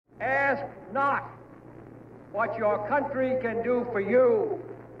Ask not what your country can do for you.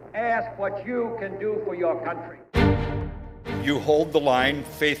 Ask what you can do for your country. You hold the line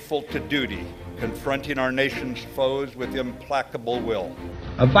faithful to duty, confronting our nation's foes with implacable will.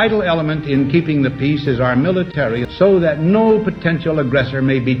 A vital element in keeping the peace is our military, so that no potential aggressor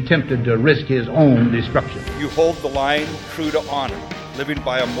may be tempted to risk his own destruction. You hold the line true to honor, living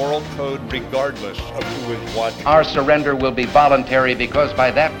by a moral code regardless of who is watching. Our surrender will be voluntary because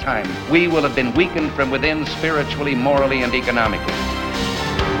by that time we will have been weakened from within spiritually, morally, and economically.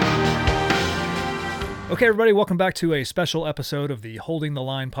 Okay, everybody, welcome back to a special episode of the Holding the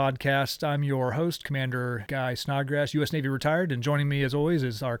Line podcast. I'm your host, Commander Guy Snodgrass, U.S. Navy retired, and joining me as always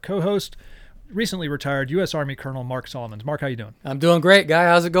is our co-host, recently retired U.S. Army Colonel Mark Solomons. Mark, how you doing? I'm doing great, Guy.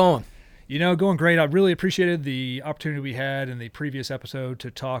 How's it going? You know, going great. I really appreciated the opportunity we had in the previous episode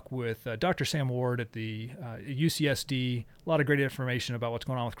to talk with Dr. Sam Ward at the UCSD. A lot of great information about what's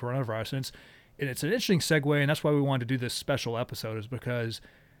going on with coronavirus. And it's an interesting segue, and that's why we wanted to do this special episode, is because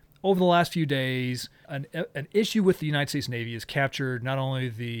over the last few days, an issue with the United States Navy has captured not only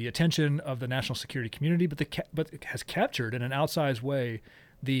the attention of the national security community, but it has captured in an outsized way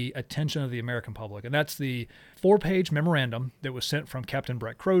the attention of the American public. And that's the 4-page memorandum that was sent from Captain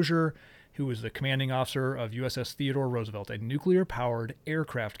Brett Crozier, who was the commanding officer of USS Theodore Roosevelt, a nuclear-powered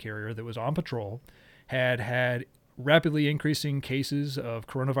aircraft carrier that was on patrol, had rapidly increasing cases of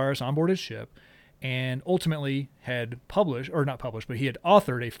coronavirus on board his ship, and ultimately had he had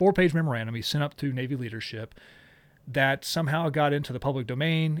authored a 4-page memorandum he sent up to Navy leadership that somehow got into the public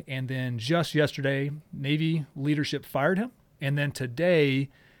domain. And then just yesterday, Navy leadership fired him. And then today,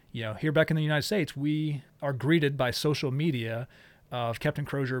 here back in the United States, we are greeted by social media of Captain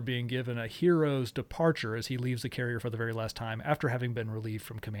Crozier being given a hero's departure as he leaves the carrier for the very last time after having been relieved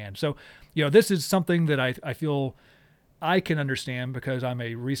from command. So, this is something that I feel I can understand because I'm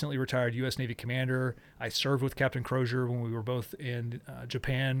a recently retired U.S. Navy commander. I served with Captain Crozier when we were both in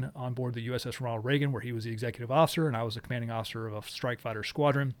Japan on board the USS Ronald Reagan, where he was the executive officer and I was the commanding officer of a strike fighter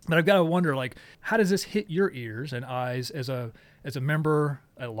squadron. But I've got to wonder, how does this hit your ears and eyes as a member,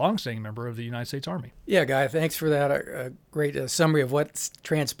 a longstanding member of the United States Army? Yeah, Guy, thanks for that. A great summary of what's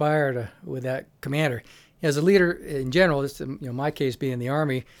transpired with that commander. As a leader in general, just my case being the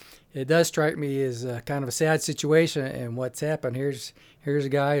Army, it does strike me as kind of a sad situation. And what's happened here's a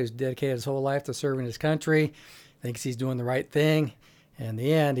guy who's dedicated his whole life to serving his country, thinks he's doing the right thing. And in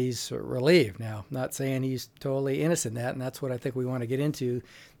the end, he's relieved. Now, I'm not saying he's totally innocent in that, and that's what I think we want to get into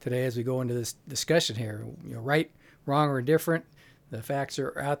today as we go into this discussion here. Right, wrong, or indifferent, the facts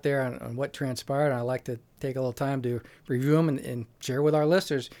are out there on what transpired, and I'd like to take a little time to review them and share with our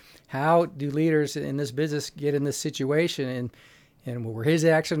listeners, how do leaders in this business get in this situation, and were his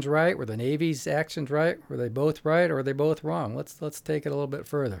actions right? Were the Navy's actions right? Were they both right, or are they both wrong? Let's take it a little bit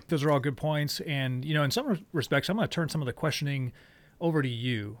further. Those are all good points. And, in some respects, I'm going to turn some of the questioning over to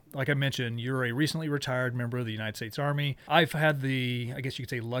you. Like I mentioned, you're a recently retired member of the United States Army. I've had the, I guess you could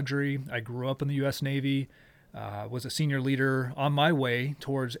say, luxury. I grew up in the U.S. Navy, was a senior leader on my way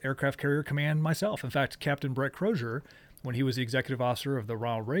towards aircraft carrier command myself. In fact, Captain Brett Crozier, when he was the executive officer of the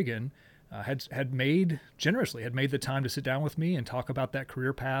Ronald Reagan, had made the time to sit down with me and talk about that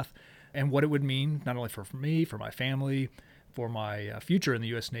career path and what it would mean, not only for me, for my family, for my future in the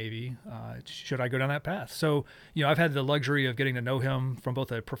U.S. Navy, should I go down that path. So, I've had the luxury of getting to know him from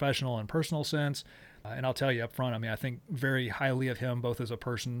both a professional and personal sense. And I'll tell you up front, I think very highly of him, both as a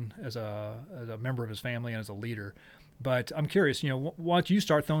person, as a member of his family, and as a leader. But I'm curious, why don't you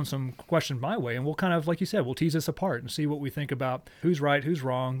start throwing some questions my way, and we'll kind of, like you said, we'll tease this apart and see what we think about who's right, who's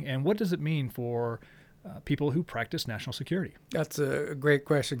wrong, and what does it mean for people who practice national security? That's a great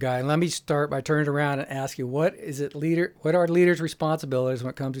question, Guy. And let me start by turning around and ask you, what are leaders' responsibilities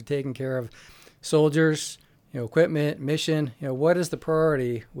when it comes to taking care of soldiers, equipment, mission? What is the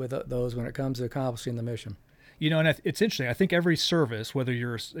priority with those when it comes to accomplishing the mission? And it's interesting. I think every service, whether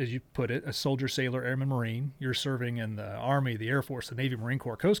you're, as you put it, a soldier, sailor, airman, Marine, you're serving in the Army, the Air Force, the Navy, Marine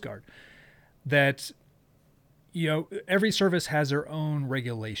Corps, Coast Guard, that, every service has their own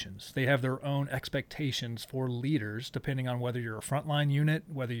regulations. They have their own expectations for leaders, depending on whether you're a frontline unit,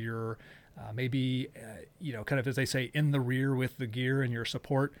 whether you're maybe, kind of, as they say, in the rear with the gear and your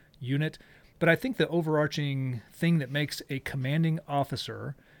support unit. But I think the overarching thing that makes a commanding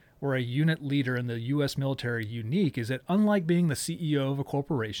officer or a unit leader in the U.S. military unique is that, unlike being the CEO of a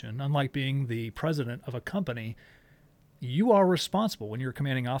corporation, unlike being the president of a company, you are responsible when you're a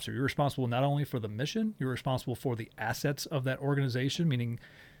commanding officer. You're responsible not only for the mission, you're responsible for the assets of that organization, meaning,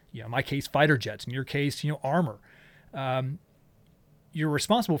 in my case, fighter jets, in your case, armor. you're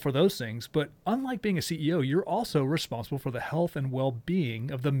responsible for those things, but unlike being a CEO, you're also responsible for the health and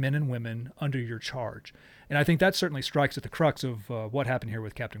well-being of the men and women under your charge. And I think that certainly strikes at the crux of what happened here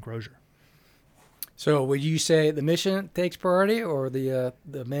with Captain Crozier. So would you say the mission takes priority, or the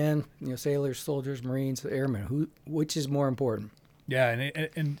men, sailors, soldiers, Marines, airmen? Which is more important? Yeah,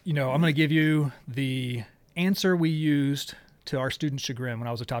 and I'm going to give you the answer we used to our students' chagrin when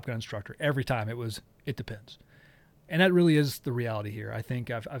I was a Top Gun instructor. Every time it depends. And that really is the reality here. I think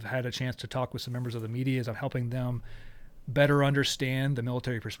I've had a chance to talk with some members of the media as I'm helping them better understand the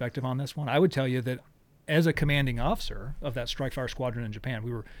military perspective on this one. I would tell you that as a commanding officer of that Strike Fire Squadron in Japan,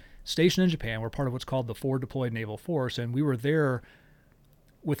 we were stationed in Japan. We're part of what's called the Forward Deployed Naval Force, and we were there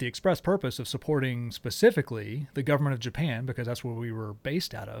with the express purpose of supporting specifically the government of Japan, because that's where we were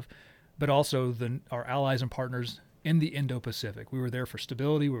based out of, but also our allies and partners in the Indo-Pacific. We were there for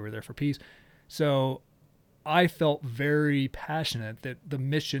stability. We were there for peace. So I felt very passionate that the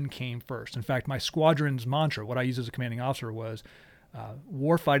mission came first. In fact, my squadron's mantra, what I used as a commanding officer, was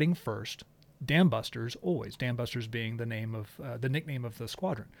war fighting first, dam busters always. Dam busters being the nickname of the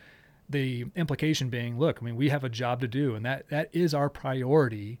squadron. The implication being, look, we have a job to do, and that is our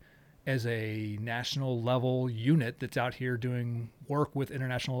priority as a national level unit that's out here doing work with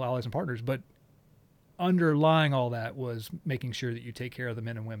international allies and partners. But underlying all that was making sure that you take care of the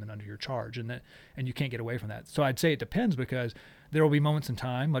men and women under your charge, and you can't get away from that. So I'd say it depends, because there will be moments in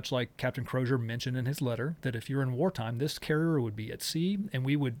time, much like Captain Crozier mentioned in his letter, that if you're in wartime, this carrier would be at sea and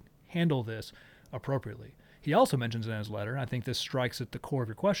we would handle this appropriately. He also mentions in his letter, and I think this strikes at the core of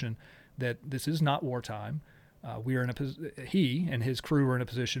your question, that this is not wartime. He and his crew were in a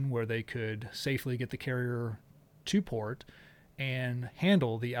position where they could safely get the carrier to port and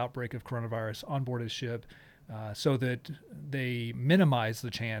handle the outbreak of coronavirus on board his ship, so that they minimize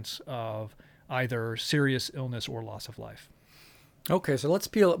the chance of either serious illness or loss of life. Okay, so let's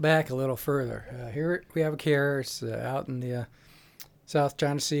peel it back a little further. Here we have a carrier. It's out in the South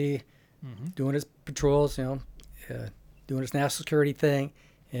China Sea, doing its patrols, doing its national security thing,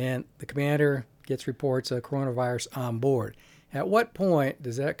 and the commander gets reports of coronavirus on board. At what point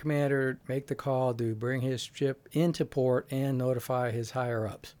does that commander make the call to bring his ship into port and notify his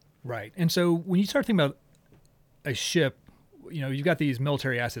higher-ups? Right. And so when you start thinking about a ship, you've got these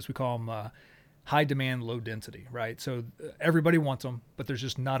military assets. We call them high demand, low density, right? So everybody wants them, but there's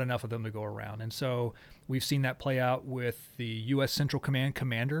just not enough of them to go around. And so we've seen that play out with the U.S. Central Command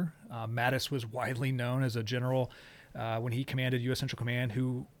commander. Mattis was widely known as a general when he commanded U.S. Central Command,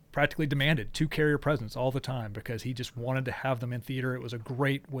 who practically demanded 2 carrier presence all the time because he just wanted to have them in theater. It was a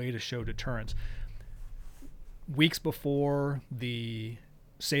great way to show deterrence. Weeks before the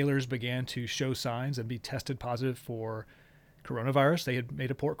sailors began to show signs and be tested positive for coronavirus, they had made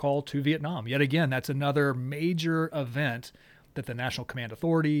a port call to Vietnam. Yet again, that's another major event that the National Command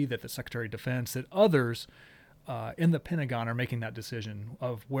Authority, that the Secretary of Defense, that others in the Pentagon are making that decision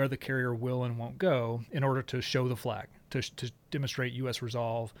of where the carrier will and won't go in order to show the flag, to demonstrate U.S.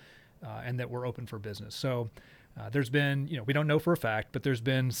 resolve and that we're open for business. So there's been, we don't know for a fact, but there's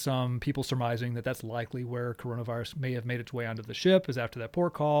been some people surmising that that's likely where coronavirus may have made its way onto the ship, is after that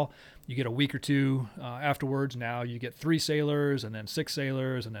port call. You get a week or two afterwards. Now you get 3 sailors and then 6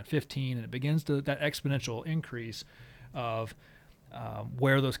 sailors and then 15, and it begins that exponential increase of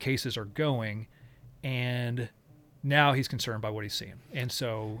where those cases are going. And now he's concerned by what he's seeing. And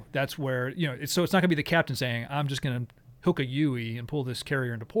so that's where, it's not going to be the captain saying, I'm just going to hook a Yui and pull this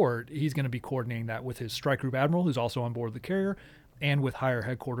carrier into port. He's going to be coordinating that with his strike group admiral, who's also on board the carrier, and with higher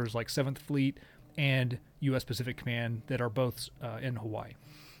headquarters like 7th Fleet and U.S. Pacific Command that are both in Hawaii.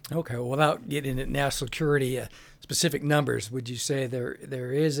 Okay, well, without getting into national security specific numbers, would you say there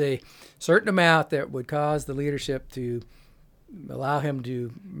is a certain amount that would cause the leadership to allow him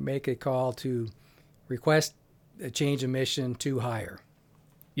to make a call to request a change of mission to higher?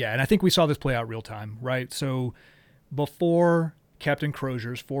 Yeah, and I think we saw this play out real time, right? So before Captain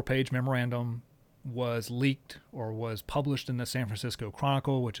Crozier's 4-page memorandum was leaked or was published in the San Francisco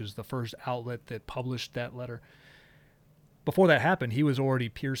Chronicle, which is the first outlet that published that letter, before that happened, he was already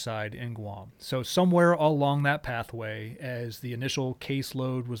pierside in Guam. So somewhere along that pathway, as the initial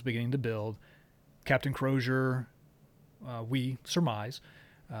caseload was beginning to build, Captain Crozier, we surmise,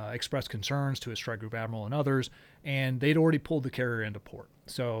 expressed concerns to his strike group admiral and others, and they'd already pulled the carrier into port.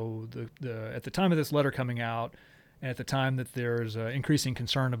 So at the time of this letter coming out, and at the time that there's increasing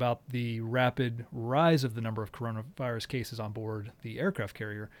concern about the rapid rise of the number of coronavirus cases on board the aircraft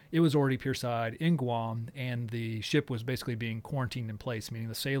carrier, it was already pierside in Guam, and the ship was basically being quarantined in place, meaning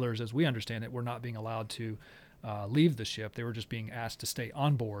the sailors, as we understand it, were not being allowed to leave the ship. They were just being asked to stay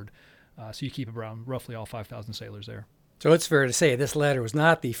on board. So you keep around roughly all 5,000 sailors there. So it's fair to say this letter was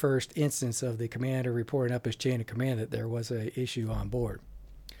not the first instance of the commander reporting up his chain of command that there was an issue on board.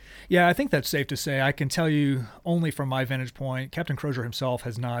 Yeah, I think that's safe to say. I can tell you only from my vantage point, Captain Crozier himself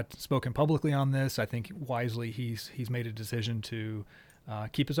has not spoken publicly on this. I think wisely he's made a decision to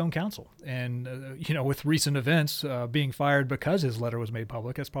keep his own counsel. And, with recent events being fired because his letter was made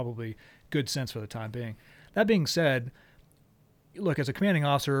public, that's probably good sense for the time being. That being said, look, as a commanding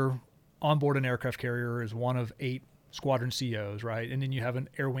officer on board an aircraft carrier is one of 8 squadron COs, right? And then you have an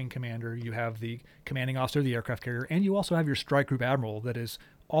air wing commander, you have the commanding officer of the aircraft carrier, and you also have your strike group admiral that is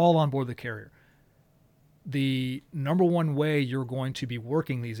all on board the carrier. The number one way you're going to be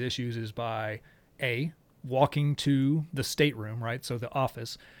working these issues is by walking to the stateroom, right? So the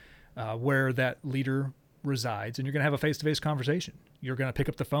office where that leader resides, and you're going to have a face-to-face conversation. You're going to pick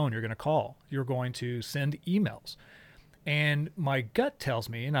up the phone, you're going to call, you're going to send emails. And my gut tells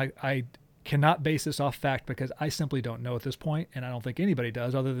me, and I cannot base this off fact because I simply don't know at this point, and I don't think anybody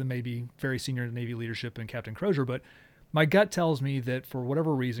does other than maybe very senior Navy leadership and Captain Crozier, but my gut tells me that for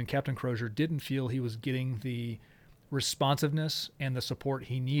whatever reason, Captain Crozier didn't feel he was getting the responsiveness and the support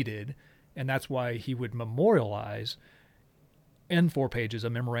he needed, and that's why he would memorialize in 4 pages a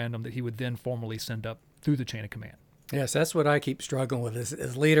memorandum that he would then formally send up through the chain of command. Yes, that's what I keep struggling with.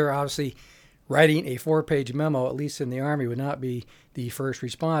 As leader, obviously, writing a 4-page memo, at least in the Army, would not be the first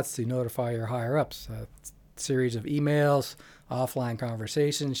response to notify your higher-ups. A series of emails, offline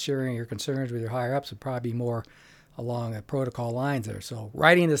conversations, sharing your concerns with your higher-ups would probably be more along the protocol lines there. So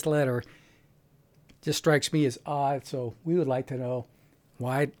writing this letter just strikes me as odd. So we would like to know,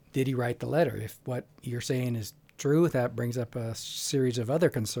 why did he write the letter? If what you're saying is true, that brings up a series of other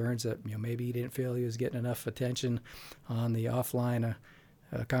concerns that maybe he didn't feel he was getting enough attention on the offline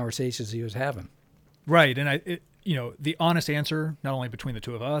conversations he was having. Right. And the honest answer, not only between the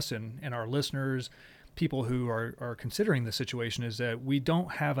two of us and our listeners, people who are considering the situation, is that we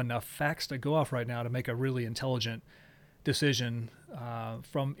don't have enough facts to go off right now to make a really intelligent decision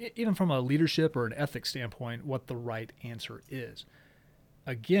from a leadership or an ethics standpoint, what the right answer is.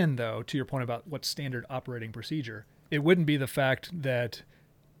 Again, though, to your point about what's standard operating procedure, it wouldn't be the fact that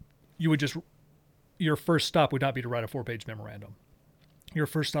your first stop would not be to write a 4-page memorandum. Your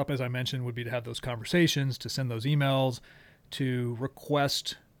first stop, as I mentioned, would be to have those conversations, to send those emails, to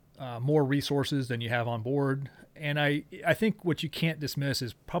request more resources than you have on board. And I think what you can't dismiss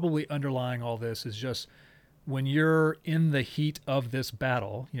is probably underlying all this is just when you're in the heat of this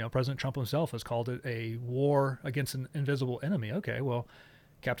battle, President Trump himself has called it a war against an invisible enemy. Okay, well,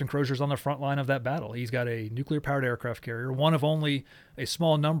 Captain Crozier's on the front line of that battle. He's got a nuclear-powered aircraft carrier, one of only a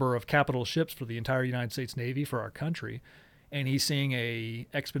small number of capital ships for the entire United States Navy for our country. And he's seeing a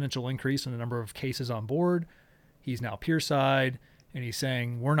exponential increase in the number of cases on board. He's now pierside, and he's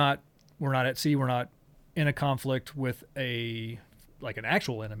saying we're not at sea, we're not in a conflict with an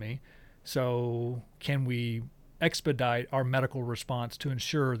actual enemy. So can we expedite our medical response to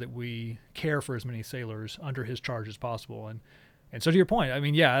ensure that we care for as many sailors under his charge as possible? And so to your point, I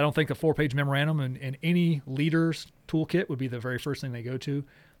don't think a 4-page memorandum in any leader's toolkit would be the very first thing they go to.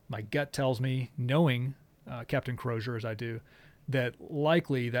 My gut tells me, knowing Captain Crozier as I do, that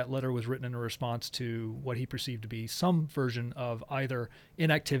likely that letter was written in a response to what he perceived to be some version of either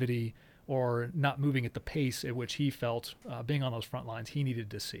inactivity or not moving at the pace at which he felt being on those front lines he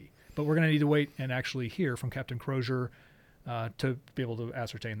needed to see. But we're going to need to wait and actually hear from Captain Crozier to be able to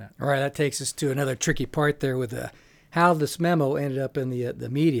ascertain that. All right, that takes us to another tricky part there with how this memo ended up in the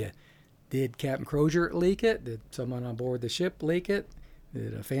media. Did Captain Crozier leak it? Did someone on board the ship leak it?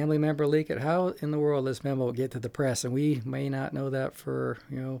 Did a family member leak it? How in the world did this memo get to the press? And we may not know that for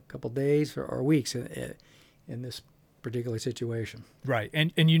a couple days or weeks in this particular situation. Right,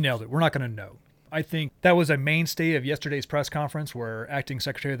 and you nailed it. We're not going to know. I think that was a mainstay of yesterday's press conference where Acting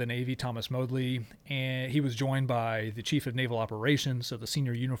Secretary of the Navy, Thomas Modly, and he was joined by the Chief of Naval Operations, so the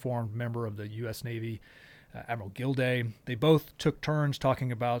senior uniformed member of the U.S. Navy, Admiral Gilday. They both took turns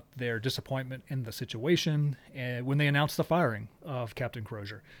talking about their disappointment in the situation when they announced the firing of Captain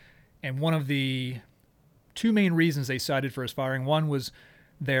Crozier. And one of the 2 main reasons they cited for his firing, one was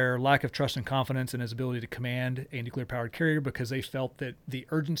their lack of trust and confidence in his ability to command a nuclear-powered carrier because they felt that the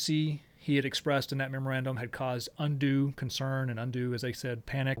urgency he had expressed in that memorandum had caused undue concern and undue, as they said,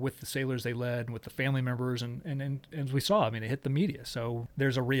 panic with the sailors they led and with the family members. And as we saw, it hit the media. So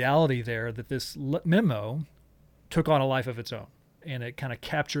there's a reality there that this memo took on a life of its own. And it kind of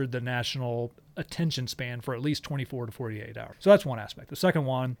captured the national attention span for at least 24 to 48 hours. So that's one aspect. The second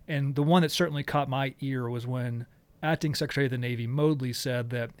one, and the one that certainly caught my ear, was when Acting Secretary of the Navy Modly said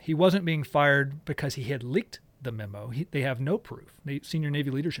that he wasn't being fired because he had leaked the memo. They have no proof. Senior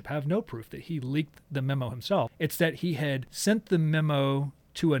Navy leadership have no proof that he leaked the memo himself. It's that he had sent the memo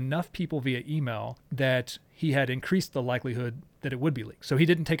to enough people via email that he had increased the likelihood that it would be leaked. So he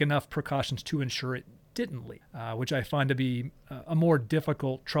didn't take enough precautions to ensure it didn't leak, which I find to be a more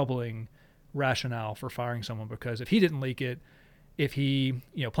difficult, troubling rationale for firing someone, because if he didn't leak it, if he,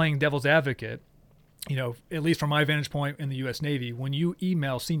 playing devil's advocate, at least from my vantage point in the U.S. Navy, when you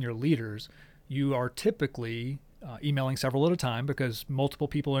email senior leaders, you are typically emailing several at a time, because multiple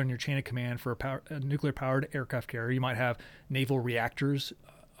people are in your chain of command for a nuclear-powered aircraft carrier. You might have naval reactors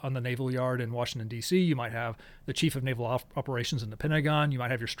on the Naval Yard in Washington, D.C. You might have the Chief of Naval Operations in the Pentagon. You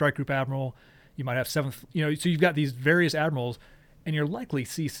might have your Strike Group Admiral. You might have so you've got these various admirals, and you're likely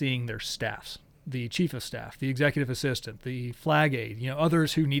CCing their staffs, the Chief of Staff, the Executive Assistant, the Flag Aide,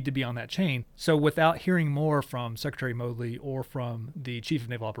 others who need to be on that chain. So without hearing more from Secretary Modly or from the Chief of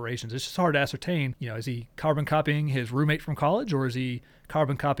Naval Operations, it's just hard to ascertain, is he carbon copying his roommate from college, or is he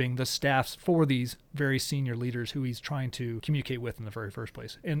carbon copying the staffs for these very senior leaders who he's trying to communicate with in the very first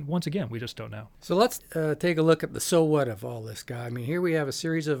place? And once again, we just don't know. So let's take a look at the so what of all this, guy. I mean, here we have a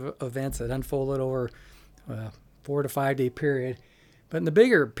series of events that unfolded over a 4 to 5 day period. But in the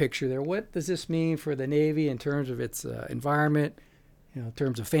bigger picture there, what does this mean for the Navy in terms of its environment, in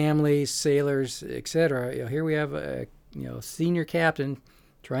terms of families, sailors, etc.? Here we have a senior captain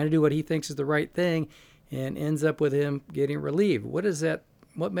trying to do what he thinks is the right thing, and ends up with him getting relieved. What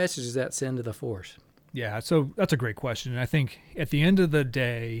message does that send to the force? Yeah, so that's a great question. And I think at the end of the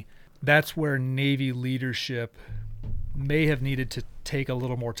day, that's where Navy leadership may have needed to take a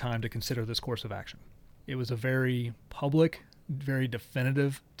little more time to consider this course of action. It was a very public, very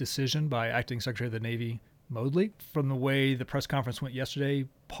definitive decision by Acting Secretary of the Navy Modly. From the way the press conference went yesterday,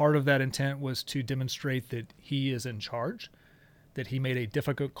 part of that intent was to demonstrate that he is in charge, that he made a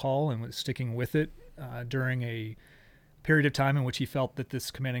difficult call and was sticking with it during a period of time in which he felt that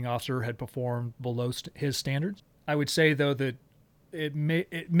this commanding officer had performed below his standards. I would say, though, that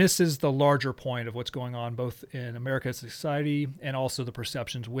it misses the larger point of what's going on both in America's society and also the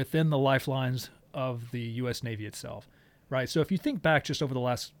perceptions within the lifelines of the U.S. Navy itself. Right. So if you think back just over the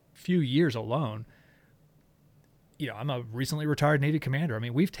last few years alone, I'm a recently retired Navy commander. I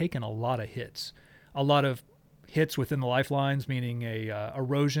mean, we've taken a lot of hits within the lifelines, meaning a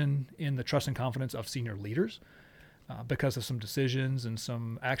erosion in the trust and confidence of senior leaders because of some decisions and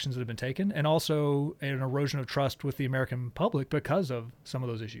some actions that have been taken, and also an erosion of trust with the American public because of some of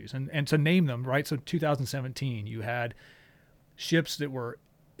those issues. And to name them, right? So 2017, you had ships that were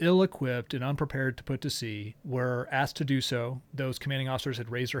ill-equipped and unprepared to put to sea, were asked to do so. Those commanding officers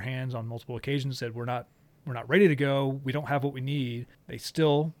had raised their hands on multiple occasions, said, we're not ready to go. We don't have what we need. They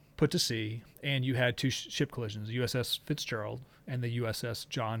still put to sea, and you had two ship collisions, the USS Fitzgerald and the USS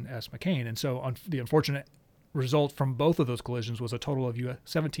John S. McCain. And so the unfortunate result from both of those collisions was a total of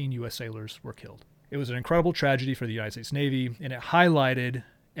 17 U.S. sailors were killed. It was an incredible tragedy for the United States Navy, and it highlighted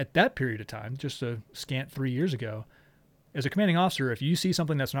at that period of time, just a scant 3 years ago, as a commanding officer, if you see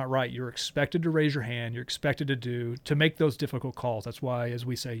something that's not right, you're expected to raise your hand. You're expected to make those difficult calls. That's why, as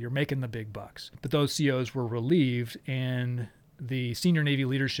we say, you're making the big bucks. But those COs were relieved, and the senior Navy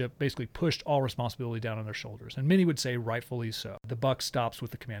leadership basically pushed all responsibility down on their shoulders. And many would say rightfully so. The buck stops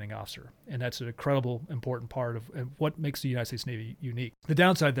with the commanding officer. And that's an incredible, important part of what makes the United States Navy unique. The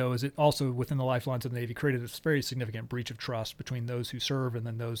downside, though, is it also, within the lifelines of the Navy, created this very significant breach of trust between those who serve and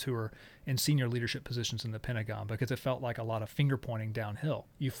then those who are in senior leadership positions in the Pentagon, because it felt like a lot of finger pointing downhill.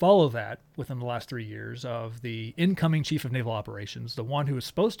 You follow that within the last 3 years of the incoming Chief of Naval Operations, the one who is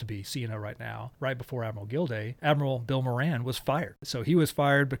supposed to be CNO right now, right before Admiral Gilday, Admiral Bill Moran, was fired. So he was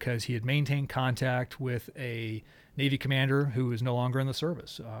fired because he had maintained contact with a Navy commander who is no longer in the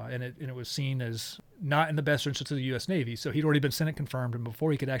service. And it was seen as not in the best interest of the U.S. Navy. So he'd already been Senate confirmed, and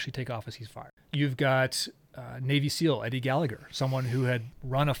before he could actually take office, he's fired. You've got Navy SEAL Eddie Gallagher, someone who had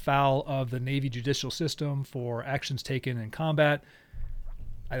run afoul of the Navy judicial system for actions taken in combat.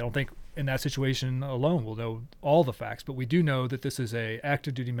 I don't think in that situation alone we'll know all the facts, but we do know that this is a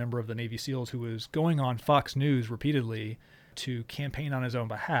active duty member of the Navy SEALs who was going on Fox News repeatedly to campaign on his own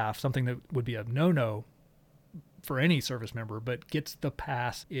behalf, something that would be a no-no for any service member, but gets the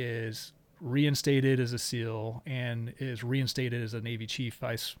pass, is reinstated as a SEAL, and is reinstated as a Navy chief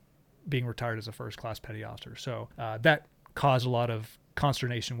vice being retired as a first-class petty officer. So that caused a lot of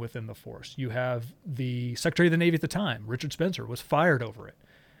consternation within the force. You have the Secretary of the Navy at the time, Richard Spencer, was fired over it.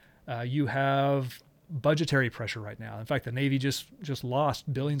 You have budgetary pressure right now. In fact, the Navy just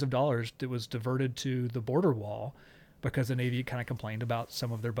lost billions of dollars that was diverted to the border wall because the Navy kind of complained about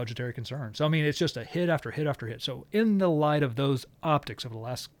some of their budgetary concerns. So, I mean, it's just a hit after hit after hit. So in the light of those optics over the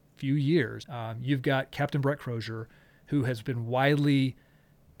last few years. You've got Captain Brett Crozier, who has been widely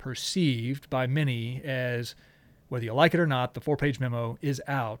perceived by many as, whether you like it or not, the 4-page memo is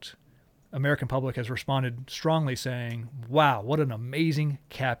out. American public has responded strongly saying, wow, what an amazing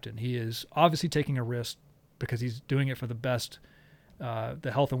captain. He is obviously taking a risk because he's doing it for the best,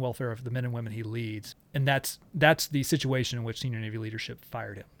 the health and welfare of the men and women he leads. And that's the situation in which senior Navy leadership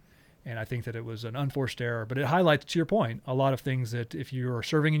fired him. And I think that it was an unforced error, but it highlights, to your point, a lot of things that if you're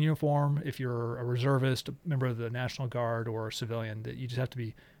serving in uniform, if you're a reservist, a member of the National Guard, or a civilian, that you just have to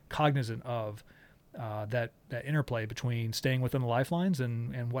be cognizant of that interplay between staying within the lifelines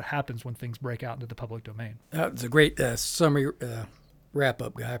and what happens when things break out into the public domain. That's a great summary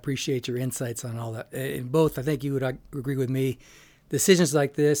wrap-up, Guy. I appreciate your insights on all that. In both, I think you would agree with me, decisions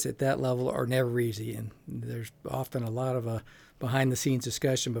like this at that level are never easy, and there's often a lot of behind-the-scenes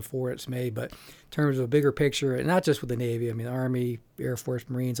discussion before it's made. But in terms of a bigger picture, and not just with the Navy, I mean, the Army, Air Force,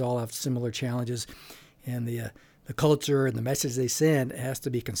 Marines all have similar challenges, and the culture and the message they send has to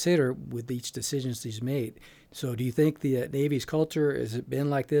be considered with each decision that's made. So do you think the Navy's culture, has it been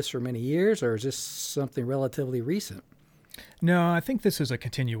like this for many years, or is this something relatively recent? No, I think this is a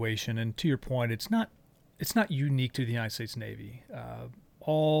continuation. And to your point, it's not unique to the United States Navy.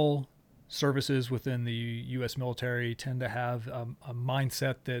 All services within the U.S. military tend to have a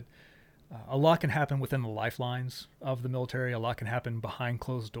mindset that a lot can happen within the lifelines of the military. A lot can happen behind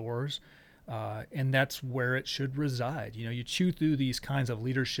closed doors. And that's where it should reside. You know, you chew through these kinds of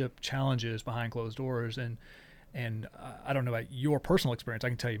leadership challenges behind closed doors. And I don't know about your personal experience. I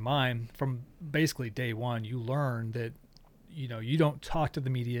can tell you mine. From basically day one, you learn that, you know, you don't talk to the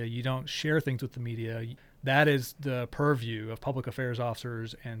media. You don't share things with the media. That is the purview of public affairs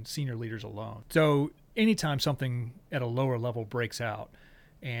officers and senior leaders alone. So anytime something at a lower level breaks out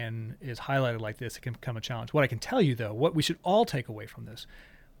and is highlighted like this, it can become a challenge. What I can tell you, though, what we should all take away from this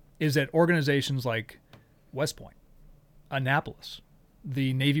is that organizations like West Point, Annapolis,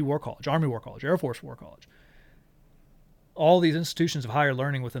 the Navy War College, Army War College, Air Force War College, all these institutions of higher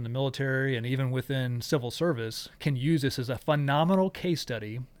learning within the military and even within civil service can use this as a phenomenal case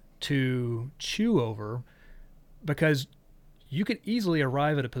study to chew over, because you could easily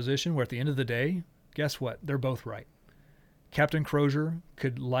arrive at a position where at the end of the day, guess what? They're both right. Captain Crozier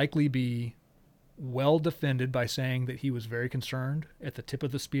could likely be well defended by saying that he was very concerned at the tip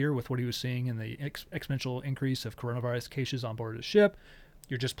of the spear with what he was seeing in the exponential increase of coronavirus cases on board the ship.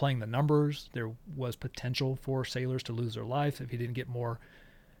 You're just playing the numbers. There was potential for sailors to lose their life if he didn't get more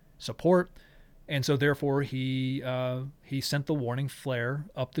support. And so therefore he sent the warning flare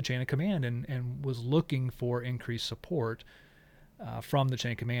up the chain of command and was looking for increased support from the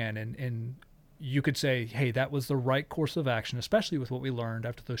chain of command. And you could say, hey, that was the right course of action, especially with what we learned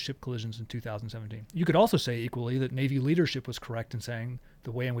after those ship collisions in 2017. You could also say equally that Navy leadership was correct in saying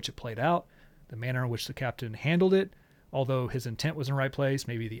the way in which it played out, the manner in which the captain handled it, although his intent was in the right place,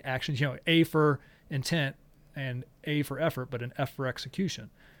 maybe the actions, you know, A for intent and A for effort, but an F for execution.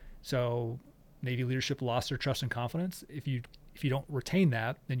 So Navy leadership lost their trust and confidence. If you don't retain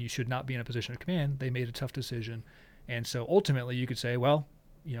that, then you should not be in a position of command. They made a tough decision. And so ultimately you could say, well,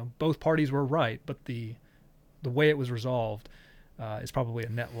 you know, both parties were right, but the way it was resolved is probably a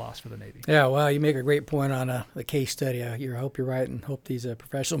net loss for the Navy. Yeah, well, you make a great point on the case study. I hope you're right, and hope these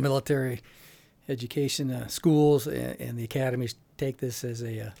professional military education schools and the academies take this as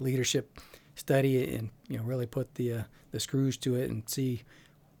a leadership study and, you know, really put the screws to it and see,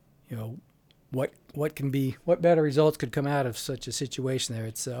 you know, what better results could come out of such a situation there.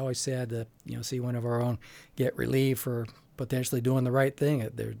 It's always sad to, you know, see one of our own get relieved for potentially doing the right thing.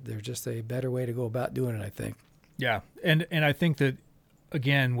 There's just a better way to go about doing it, I think. Yeah, and I think that,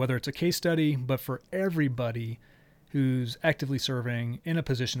 again, whether it's a case study, but for everybody who's actively serving in a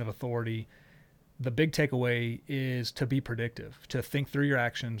position of authority, the big takeaway is to be predictive, to think through your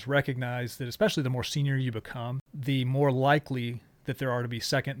actions, recognize that especially the more senior you become, the more likely that there are to be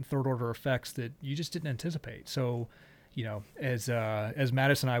second and third order effects that you just didn't anticipate. So, you know, as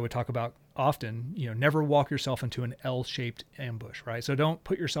Mattis and I would talk about often, you know, never walk yourself into an L-shaped ambush, right? So don't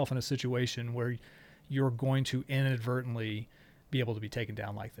put yourself in a situation where you're going to inadvertently be able to be taken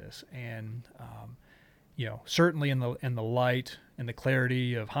down like this. And, you know, certainly in the light and the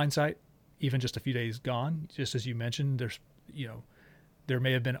clarity of hindsight, even just a few days gone, just as you mentioned, there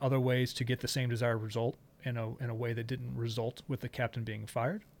may have been other ways to get the same desired result in a way that didn't result with the captain being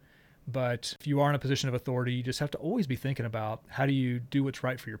fired. But if you are in a position of authority, you just have to always be thinking about how do you do what's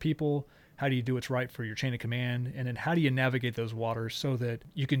right for your people, how do you do what's right for your chain of command, and then how do you navigate those waters so that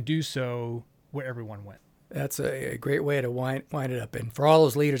you can do so where everyone went. That's a great way to wind it up. And for all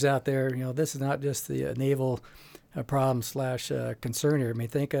those leaders out there, you know, this is not just the naval problem / concern here. I mean,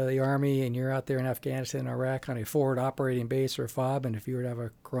 think of the Army and you're out there in Afghanistan, Iraq on a forward operating base or FOB, and if you were to have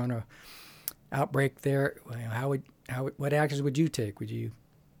a corona outbreak there, what actions would you take? Would you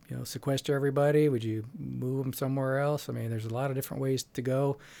sequester everybody? Would you move them somewhere else? I mean, there's a lot of different ways to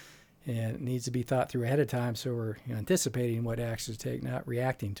go, and it needs to be thought through ahead of time so we're anticipating what actions to take, not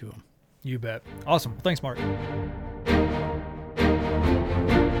reacting to them. You bet. Awesome. Thanks, Mark.